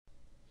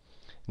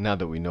Now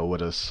that we know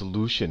what a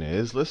solution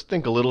is, let's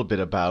think a little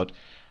bit about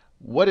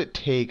what it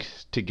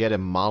takes to get a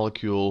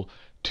molecule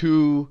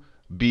to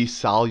be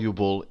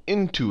soluble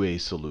into a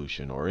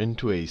solution or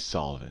into a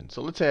solvent.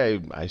 So let's say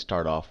I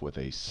start off with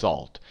a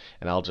salt.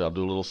 And I'll do a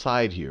little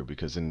side here,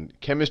 because in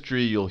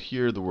chemistry you'll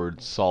hear the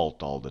word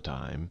salt all the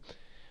time.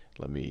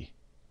 Let me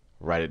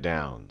write it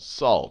down.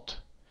 Salt.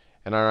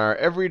 And in our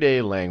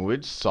everyday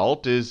language,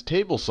 salt is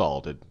table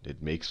salt.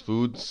 It makes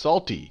food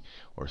salty,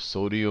 or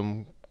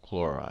sodium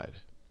chloride.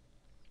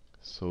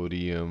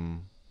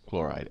 Sodium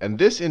chloride. And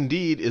this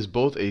indeed is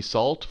both a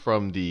salt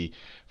from the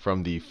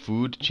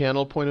food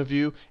channel point of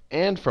view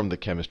and from the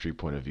chemistry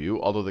point of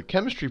view, although the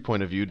chemistry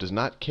point of view does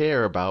not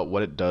care about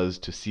what it does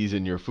to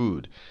season your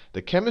food.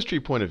 The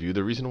chemistry point of view,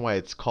 the reason why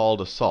it's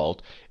called a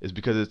salt is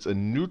because it's a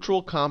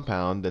neutral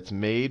compound that's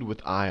made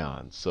with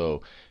ions.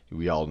 So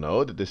we all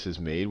know that this is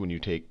made when you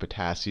take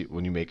potassium,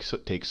 when you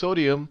take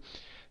sodium.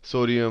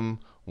 Sodium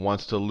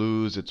wants to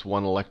lose its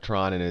one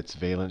electron in its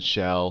valence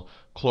shell.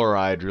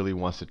 Chloride really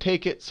wants to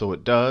take it, so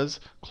it does.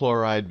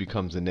 Chloride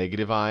becomes a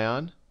negative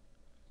ion.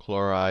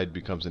 Chloride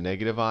becomes a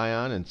negative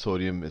ion, and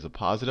sodium is a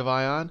positive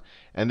ion.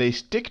 And they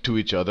stick to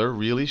each other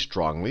really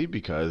strongly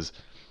because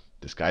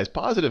this guy's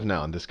positive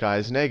now, and this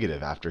guy's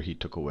negative after he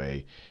took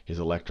away his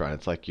electron.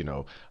 It's like,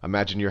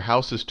 imagine your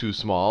house is too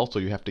small, so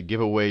you have to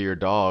give away your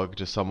dog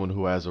to someone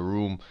who has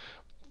room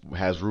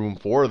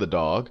for the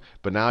dog,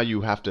 but now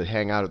you have to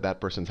hang out at that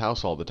person's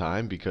house all the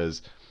time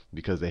because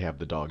they have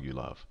the dog you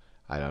love.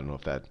 I don't know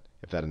if that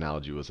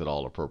analogy was at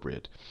all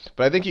appropriate.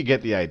 But I think you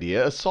get the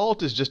idea. A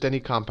salt is just any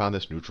compound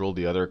that's neutral.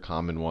 The other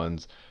common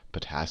ones,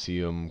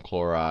 potassium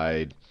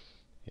chloride.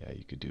 Yeah,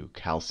 you could do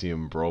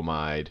calcium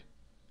bromide.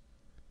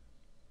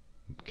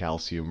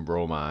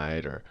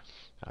 Or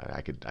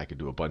I could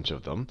do a bunch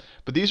of them.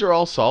 But these are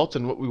all salts,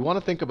 and what we want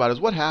to think about is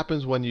what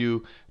happens when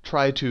you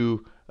try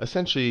to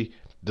essentially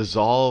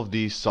dissolve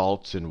these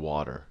salts in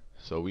water.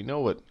 So we know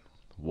what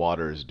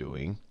water is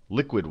doing,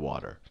 liquid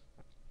water.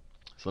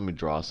 So let me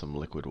draw some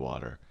liquid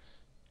water.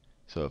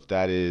 So if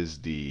that's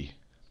the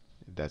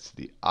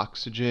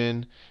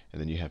oxygen,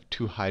 and then you have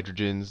two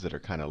hydrogens that are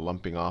kind of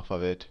lumping off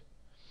of it.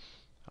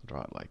 I'll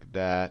draw it like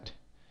that.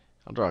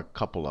 I'll draw a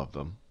couple of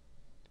them.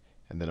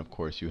 And then of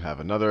course you have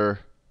another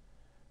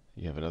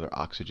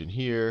oxygen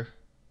here.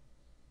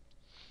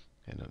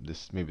 And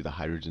maybe the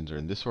hydrogens are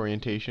in this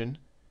orientation,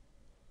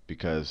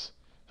 because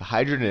the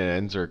hydrogen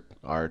ends are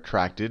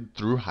attracted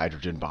through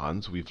hydrogen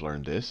bonds. We've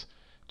learned this.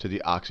 To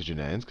the oxygen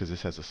ends, because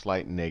this has a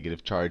slight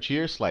negative charge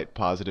here, slight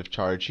positive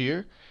charge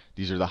here.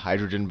 These are the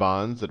hydrogen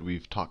bonds that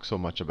we've talked so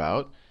much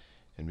about.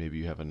 And maybe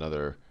you have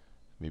another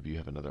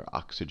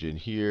oxygen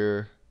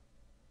here,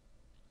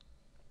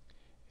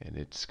 and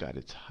it's got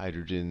its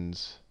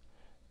hydrogens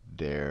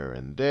there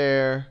and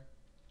there.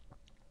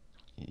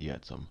 You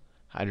got some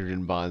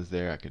hydrogen bonds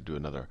there. I could do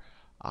another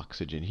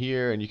oxygen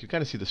here, and you can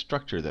kind of see the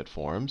structure that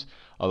forms.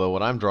 Although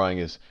what I'm drawing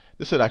is,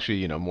 this would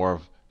actually, more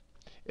of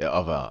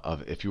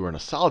if you were in a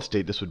solid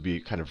state, this would be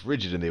kind of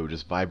rigid and they would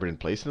just vibrate in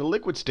place. In the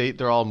liquid state,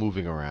 they're all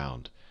moving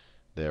around.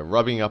 They're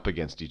rubbing up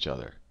against each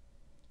other,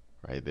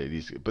 right?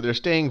 But they're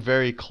staying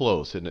very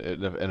close.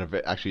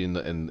 Actually,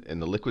 in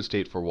the liquid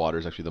state for water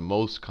is actually the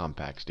most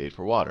compact state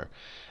for water.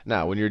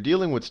 Now, when you're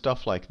dealing with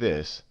stuff like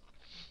this,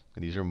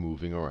 and these are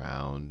moving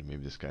around.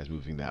 Maybe this guy's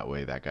moving that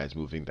way, that guy's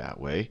moving that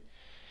way.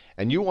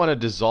 And you want to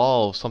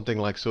dissolve something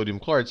like sodium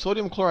chloride.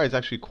 Sodium chloride is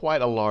actually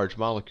quite a large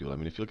molecule. I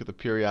mean, if you look at the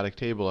periodic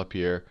table up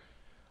here,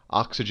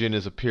 oxygen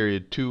is a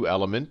period 2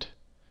 element.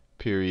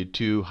 Period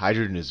 2,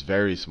 hydrogen is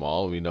very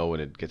small. We know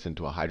when it gets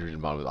into a hydrogen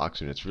bond with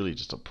oxygen, it's really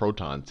just a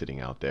proton sitting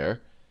out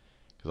there,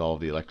 because all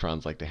of the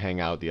electrons like to hang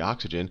out with the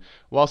oxygen.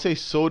 Well, I'll say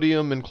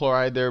sodium and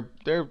chloride,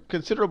 they're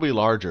considerably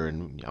larger,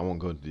 and I won't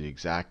go into the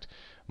exact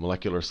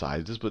molecular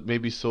sizes, but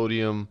maybe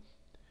sodium,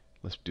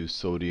 let's do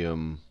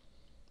sodium,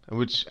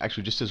 which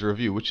actually, just as a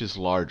review, which is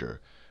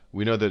larger?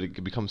 We know that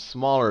it becomes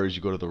smaller as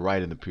you go to the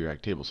right in the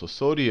periodic table. So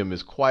sodium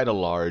is quite a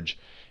large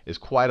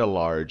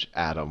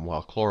atom,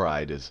 while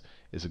chloride is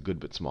a good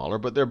bit smaller,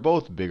 but they're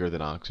both bigger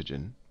than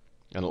oxygen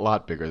and a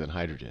lot bigger than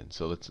hydrogen.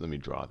 So let me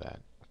draw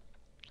that.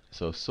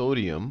 So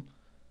sodium,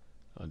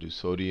 I'll do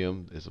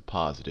sodium as a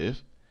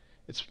positive.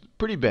 It's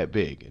pretty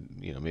big,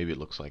 and maybe it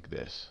looks like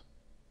this.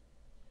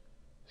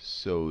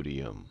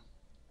 Sodium.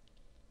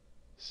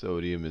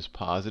 Sodium is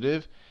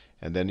positive,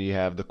 and then you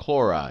have the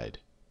chloride.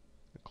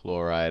 The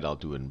chloride I'll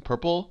do in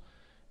purple.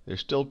 They're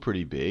still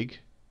pretty big.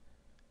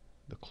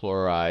 The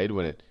chloride,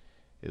 when it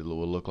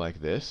will look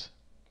like this.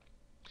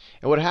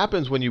 And what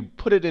happens when you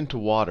put it into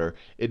water,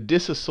 it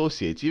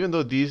disassociates. Even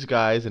though these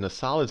guys in a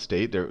solid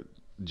state, they're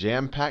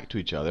jam-packed to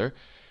each other,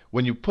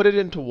 when you put it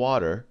into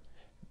water,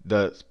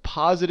 the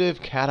positive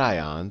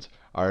cations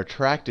are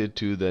attracted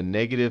to the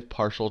negative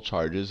partial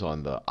charges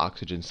on the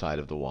oxygen side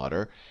of the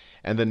water,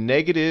 and the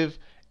negative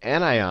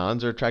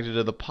anions are attracted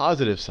to the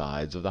positive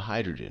sides of the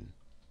hydrogen.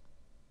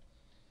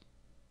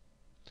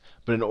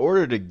 But in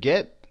order to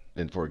get,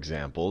 and for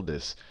example,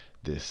 this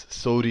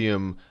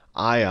sodium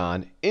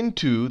ion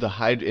into the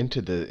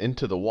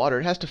water,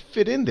 it has to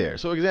fit in there.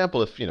 So,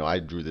 example, if I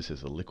drew this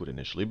as a liquid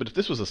initially, but if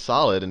this was a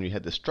solid and we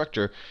had this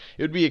structure,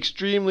 it would be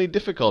extremely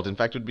difficult. In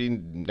fact, it would be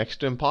next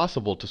to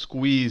impossible to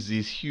squeeze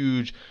these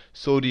huge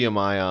sodium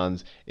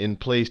ions in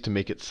place to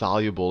make it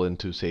soluble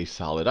into, say,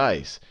 solid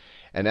ice.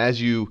 And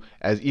as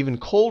even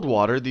cold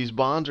water, these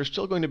bonds are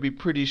still going to be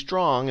pretty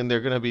strong, and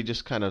they're going to be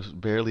just kind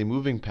of barely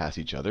moving past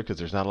each other because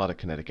there's not a lot of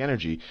kinetic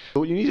energy. So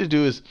what you need to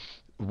do is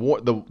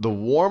the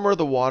warmer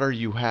the water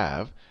you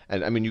have,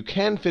 and I mean you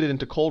can fit it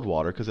into cold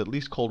water because at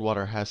least cold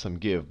water has some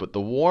give, but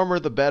the warmer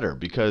the better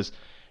because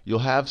you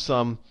have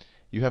some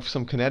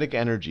kinetic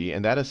energy,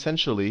 and that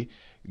essentially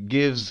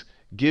gives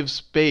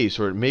space,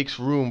 or it makes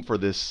room for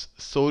this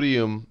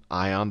sodium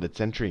ion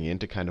that's entering in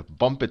to kind of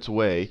bump its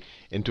way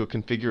into a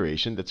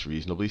configuration that's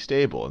reasonably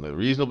stable. And the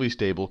reasonably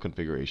stable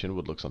configuration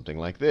would look something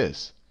like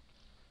this.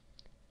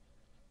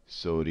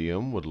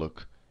 Sodium would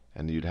look,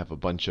 and you'd have a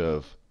bunch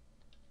of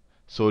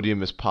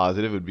sodium is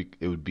positive.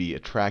 It would be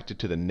attracted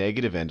to the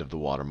negative end of the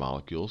water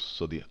molecules,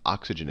 so the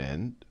oxygen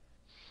end.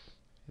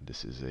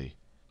 This is so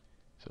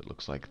it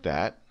looks like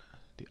that.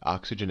 The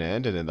oxygen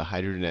end, and then the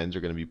hydrogen ends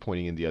are going to be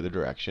pointing in the other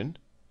direction.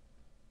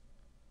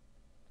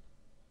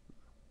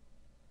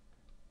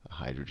 The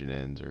hydrogen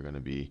ends are going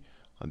to be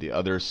on the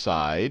other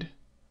side.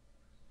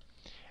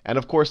 And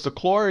of course, the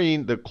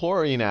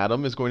chlorine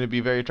atom is going to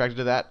be very attracted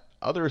to that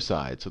other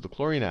side. So the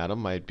chlorine atom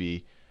might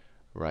be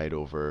right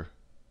over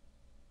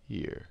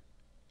here.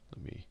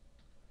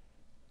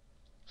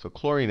 So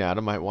chlorine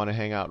atom might want to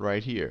hang out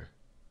right here.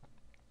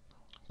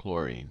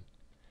 Chlorine.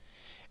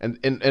 And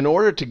in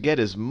order to get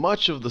as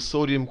much of the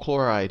sodium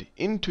chloride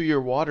into your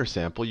water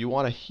sample, you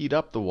want to heat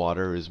up the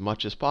water as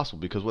much as possible,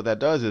 because what that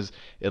does is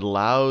it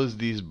allows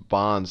these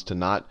bonds to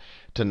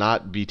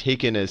not be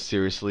taken as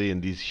seriously,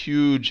 and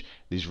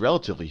these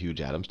relatively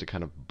huge atoms to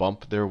kind of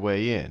bump their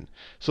way in.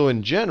 So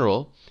in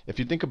general, if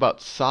you think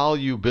about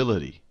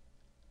solubility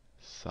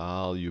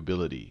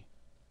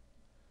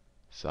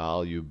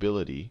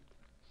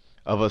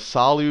of a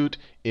solute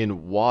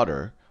in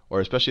water, or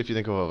especially if you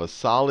think of a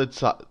solid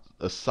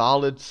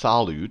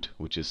solute,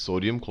 which is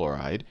sodium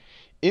chloride,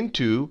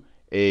 into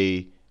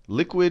a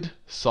liquid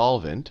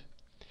solvent,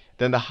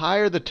 then the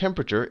higher the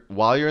temperature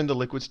while you're in the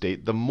liquid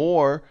state, the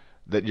more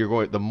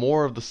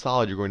of the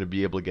solid you're going to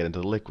be able to get into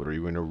the liquid, or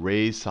you're going to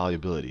raise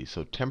solubility.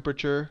 So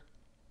temperature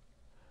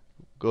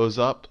goes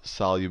up,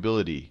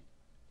 solubility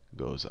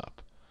goes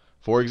up.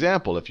 For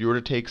example, if you were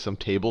to take some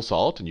table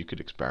salt, and you could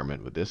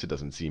experiment with this, it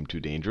doesn't seem too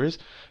dangerous.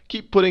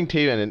 Keep putting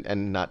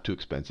and not too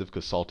expensive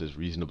because salt is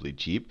reasonably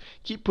cheap.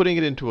 Keep putting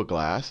it into a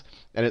glass,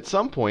 and at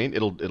some point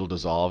it'll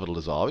dissolve,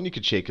 and you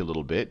could shake it a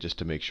little bit just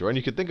to make sure. And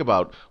you could think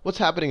about what's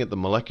happening at the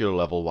molecular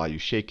level while you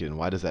shake it, and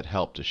why does that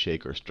help to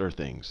shake or stir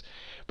things.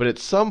 But at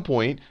some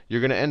point you're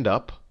going to end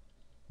up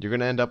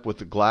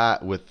with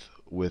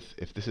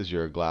if this is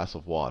your glass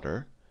of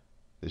water.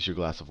 This is your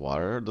glass of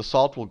water. The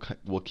salt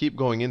will keep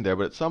going in there,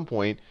 but at some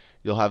point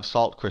you'll have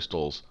salt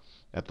crystals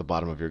at the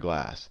bottom of your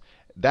glass.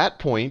 At that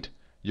point,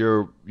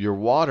 your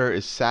water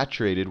is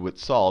saturated with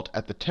salt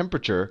at the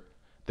temperature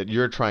that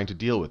you're trying to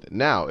deal with it.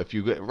 Now,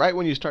 right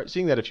when you start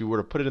seeing that, if you were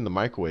to put it in the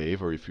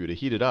microwave, or if you were to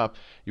heat it up,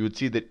 you would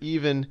see that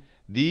even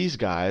these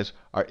guys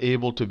are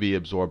able to be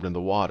absorbed in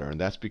the water.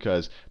 And that's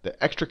because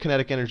the extra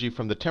kinetic energy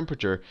from the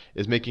temperature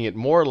is making it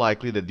more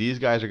likely that these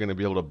guys are going to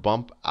be able to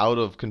bump out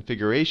of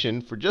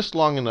configuration for just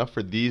long enough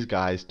for these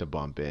guys to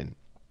bump in.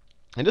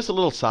 And just a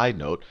little side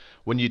note,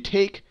 when you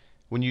take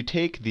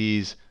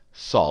these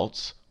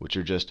salts, which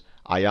are just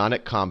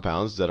ionic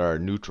compounds that are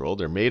neutral,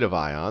 they're made of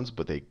ions,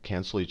 but they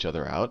cancel each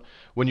other out.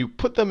 When you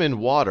put them in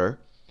water,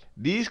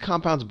 these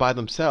compounds by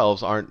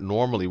themselves aren't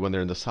normally, when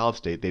they're in the solid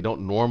state, they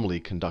don't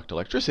normally conduct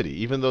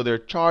electricity. Even though they're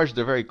charged,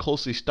 they're very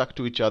closely stuck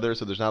to each other,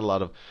 so there's not a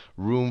lot of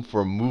room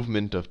for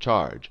movement of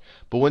charge.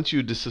 But once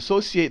you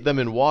disassociate them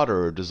in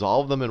water, or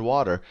dissolve them in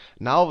water,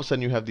 now all of a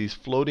sudden you have these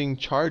floating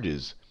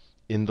charges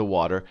in the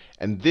water,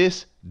 and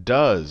this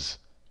does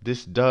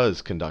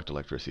conduct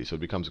electricity. So it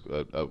becomes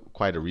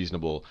quite a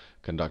reasonable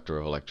conductor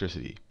of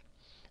electricity.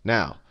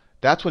 Now,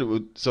 that's what it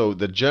would. So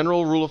the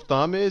general rule of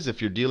thumb is, if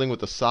you're dealing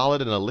with a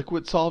solid and a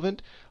liquid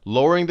solvent,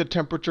 lowering the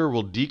temperature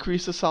will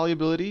decrease the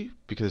solubility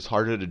because it's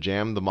harder to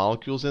jam the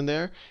molecules in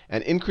there,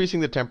 and increasing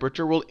the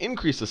temperature will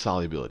increase the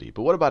solubility.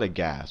 But what about a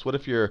gas? What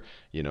if you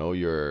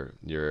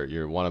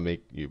want to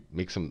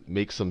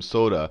make some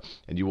soda,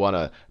 and you want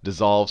to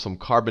dissolve some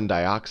carbon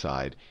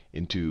dioxide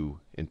into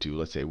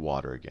let's say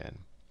water again?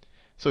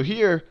 So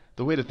here,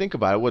 the way to think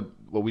about it,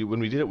 when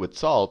we did it with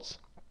salts,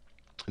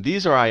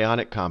 these are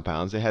ionic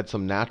compounds. They had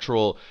some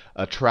natural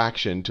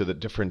attraction to the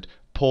different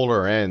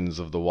polar ends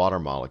of the water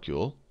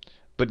molecule.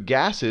 But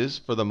gases,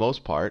 for the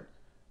most part,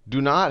 do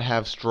not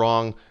have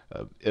strong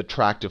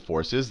attractive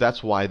forces.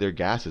 That's why they're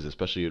gases,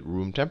 especially at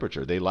room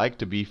temperature. They like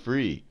to be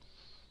free.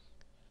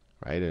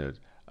 Right?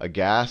 A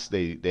gas,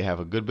 they have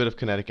a good bit of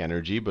kinetic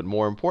energy, but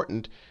more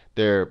important,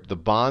 the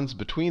bonds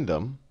between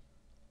them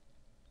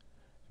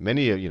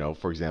Many,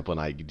 for example, in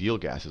ideal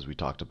gases, we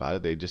talked about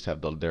it, they just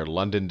have their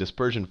London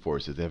dispersion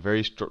forces. They have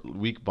very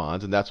weak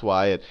bonds, and that's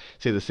why at,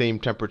 say, the same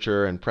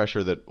temperature and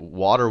pressure that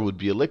water would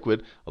be a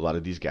liquid, a lot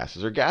of these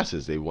gases are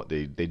gases.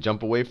 They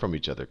jump away from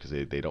each other because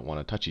they don't want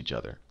to touch each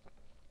other.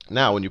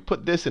 Now, when you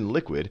put this in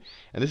liquid,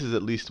 and this is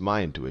at least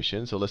my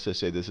intuition, so let's just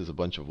say this is a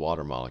bunch of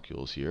water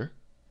molecules here.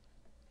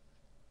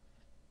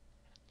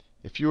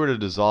 If you were to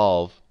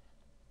dissolve,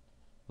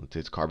 let's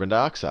say it's carbon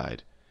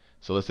dioxide.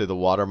 So let's say the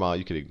water molecule,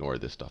 you could ignore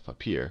this stuff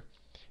up here.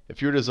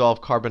 If you were to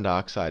dissolve carbon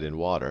dioxide in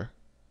water,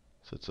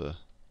 so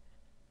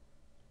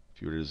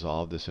if you were to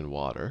dissolve this in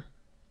water,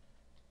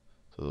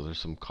 so those are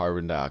some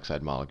carbon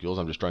dioxide molecules.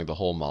 I'm just drawing the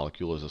whole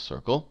molecule as a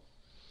circle.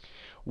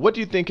 What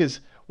do you think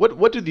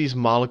what do these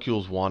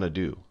molecules want to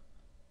do?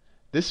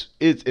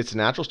 Its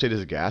natural state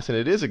is a gas, and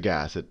it is a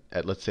gas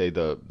at let's say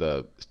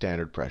the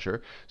standard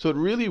pressure. So it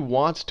really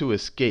wants to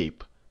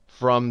escape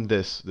from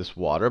this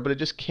water, but it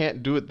just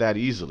can't do it that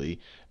easily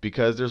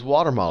because there's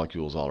water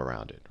molecules all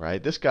around it,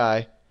 right? This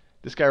guy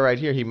right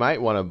here, he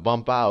might want to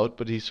bump out,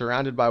 but he's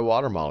surrounded by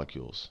water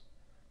molecules.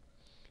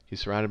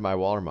 He's surrounded by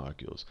water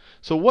molecules.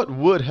 So what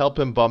would help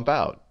him bump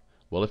out?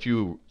 Well, if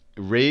you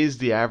raise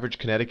the average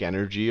kinetic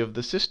energy of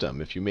the system,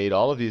 if you made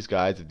all of these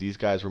guys, if these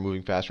guys were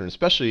moving faster, and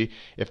especially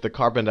if the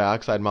carbon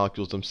dioxide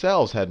molecules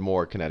themselves had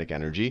more kinetic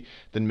energy,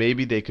 then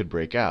maybe they could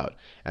break out.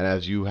 And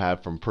as you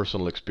have from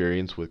personal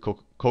experience with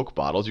Coke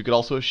bottles, you could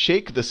also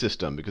shake the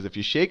system, because if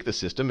you shake the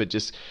system, it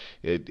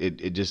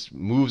just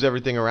moves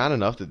everything around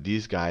enough that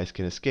these guys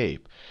can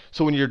escape.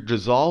 So when you're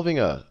dissolving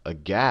a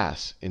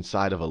gas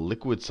inside of a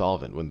liquid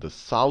solvent, when the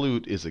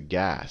solute is a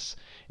gas,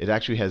 it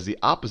actually has the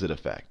opposite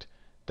effect.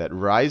 That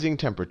rising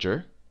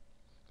temperature,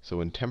 so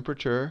when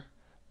temperature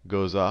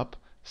goes up,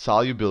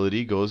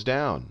 solubility goes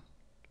down.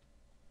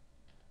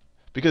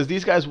 Because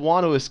these guys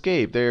want to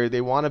escape. They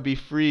want to be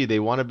free. They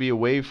want to be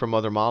away from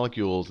other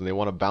molecules, and they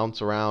want to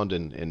bounce around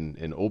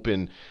in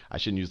open, I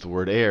shouldn't use the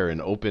word air,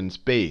 in open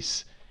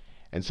space.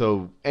 And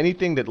so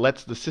anything that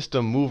lets the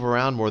system move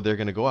around more, they're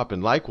going to go up.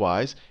 And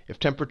likewise, if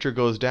temperature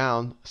goes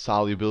down,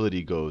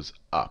 solubility goes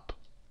up.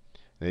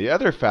 Now, the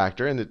other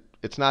factor, and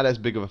it's not as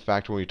big of a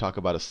factor when you talk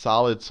about a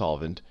solid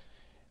solvent,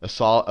 a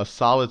solid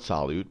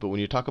solute, but when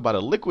you talk about a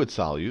liquid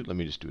solute, let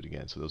me just do it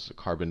again. So those are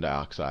carbon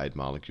dioxide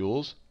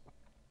molecules.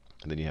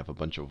 And then you have a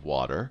bunch of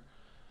water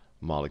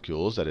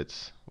molecules that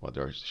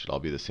they should all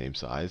be the same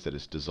size, that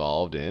it's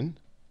dissolved in.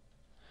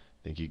 I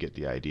think you get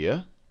the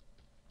idea.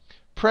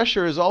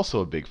 Pressure is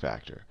also a big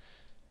factor.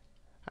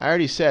 I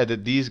already said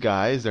that these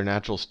guys, their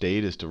natural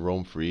state is to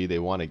roam free. They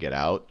want to get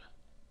out.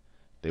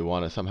 They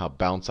want to somehow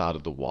bounce out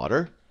of the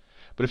water.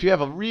 But if you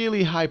have a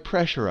really high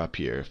pressure up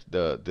here, if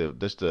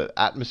the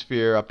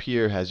atmosphere up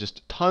here has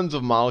just tons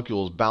of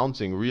molecules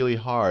bouncing really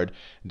hard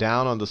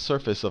down on the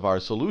surface of our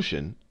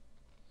solution.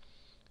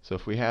 So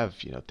if we have,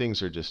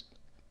 things are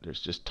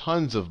there's just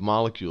tons of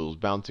molecules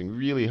bouncing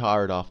really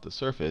hard off the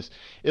surface,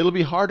 it'll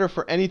be harder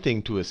for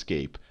anything to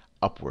escape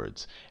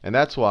upwards. And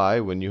that's why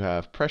when you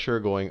have pressure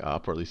going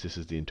up, or at least this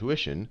is the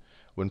intuition,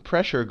 when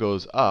pressure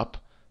goes up,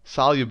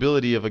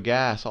 solubility of a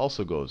gas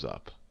also goes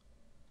up.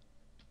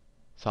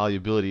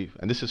 Solubility,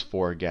 and this is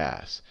for a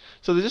gas.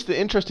 So just the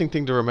interesting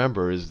thing to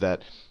remember is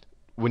that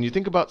when you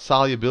think about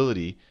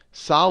solubility,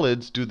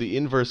 solids do the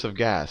inverse of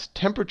gas.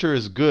 Temperature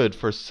is good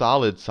for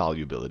solid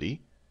solubility.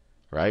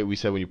 Right? We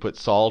said when you put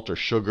salt or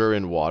sugar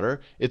in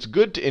water, it's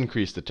good to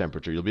increase the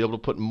temperature. You'll be able to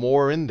put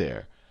more in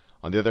there.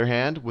 On the other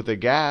hand, with a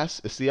gas,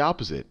 it's the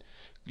opposite.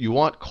 You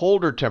want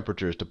colder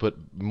temperatures to put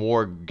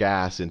more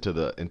gas into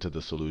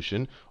the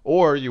solution,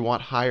 or you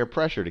want higher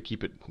pressure to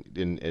keep it,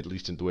 at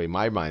least in the way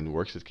my mind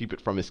works, is keep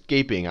it from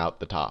escaping out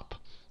the top.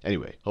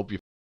 Anyway, hope you